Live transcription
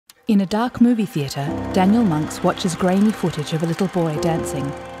In a dark movie theatre, Daniel Monks watches grainy footage of a little boy dancing.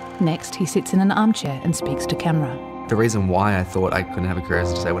 Next, he sits in an armchair and speaks to camera. The reason why I thought I couldn't have a career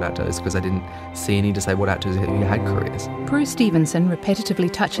as a disabled actor is because I didn't see any disabled actors who had careers. Prue Stevenson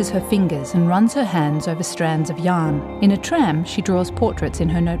repetitively touches her fingers and runs her hands over strands of yarn. In a tram, she draws portraits in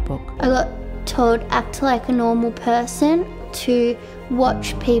her notebook. I got told act like a normal person, to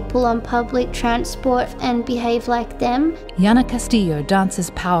watch people on public transport and behave like them. Jana Castillo dances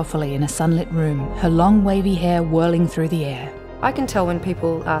powerfully in a sunlit room, her long wavy hair whirling through the air. I can tell when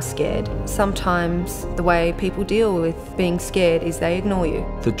people are scared. Sometimes the way people deal with being scared is they ignore you.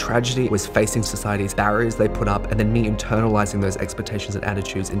 The tragedy was facing society's barriers they put up and then me internalising those expectations and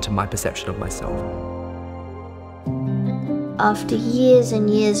attitudes into my perception of myself. After years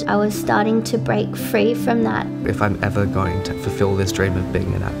and years, I was starting to break free from that. If I'm ever going to fulfil this dream of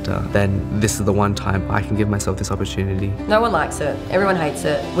being an actor, then this is the one time I can give myself this opportunity. No one likes it, everyone hates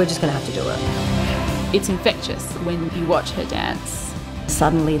it, we're just going to have to do it. It's infectious when you watch her dance.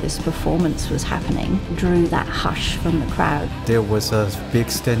 Suddenly this performance was happening, drew that hush from the crowd. There was a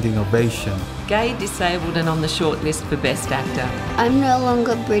big standing ovation. Gay, disabled and on the short list for Best Actor. I'm no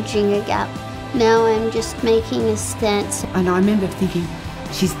longer bridging a gap. Now I'm just making a stance. And I remember thinking,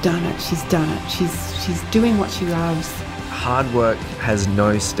 she's done it, she's done it, she's doing what she loves. Hard work has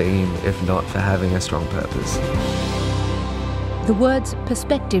no steam if not for having a strong purpose. The words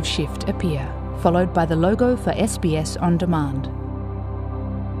perspective shift appear, followed by the logo for SBS On Demand.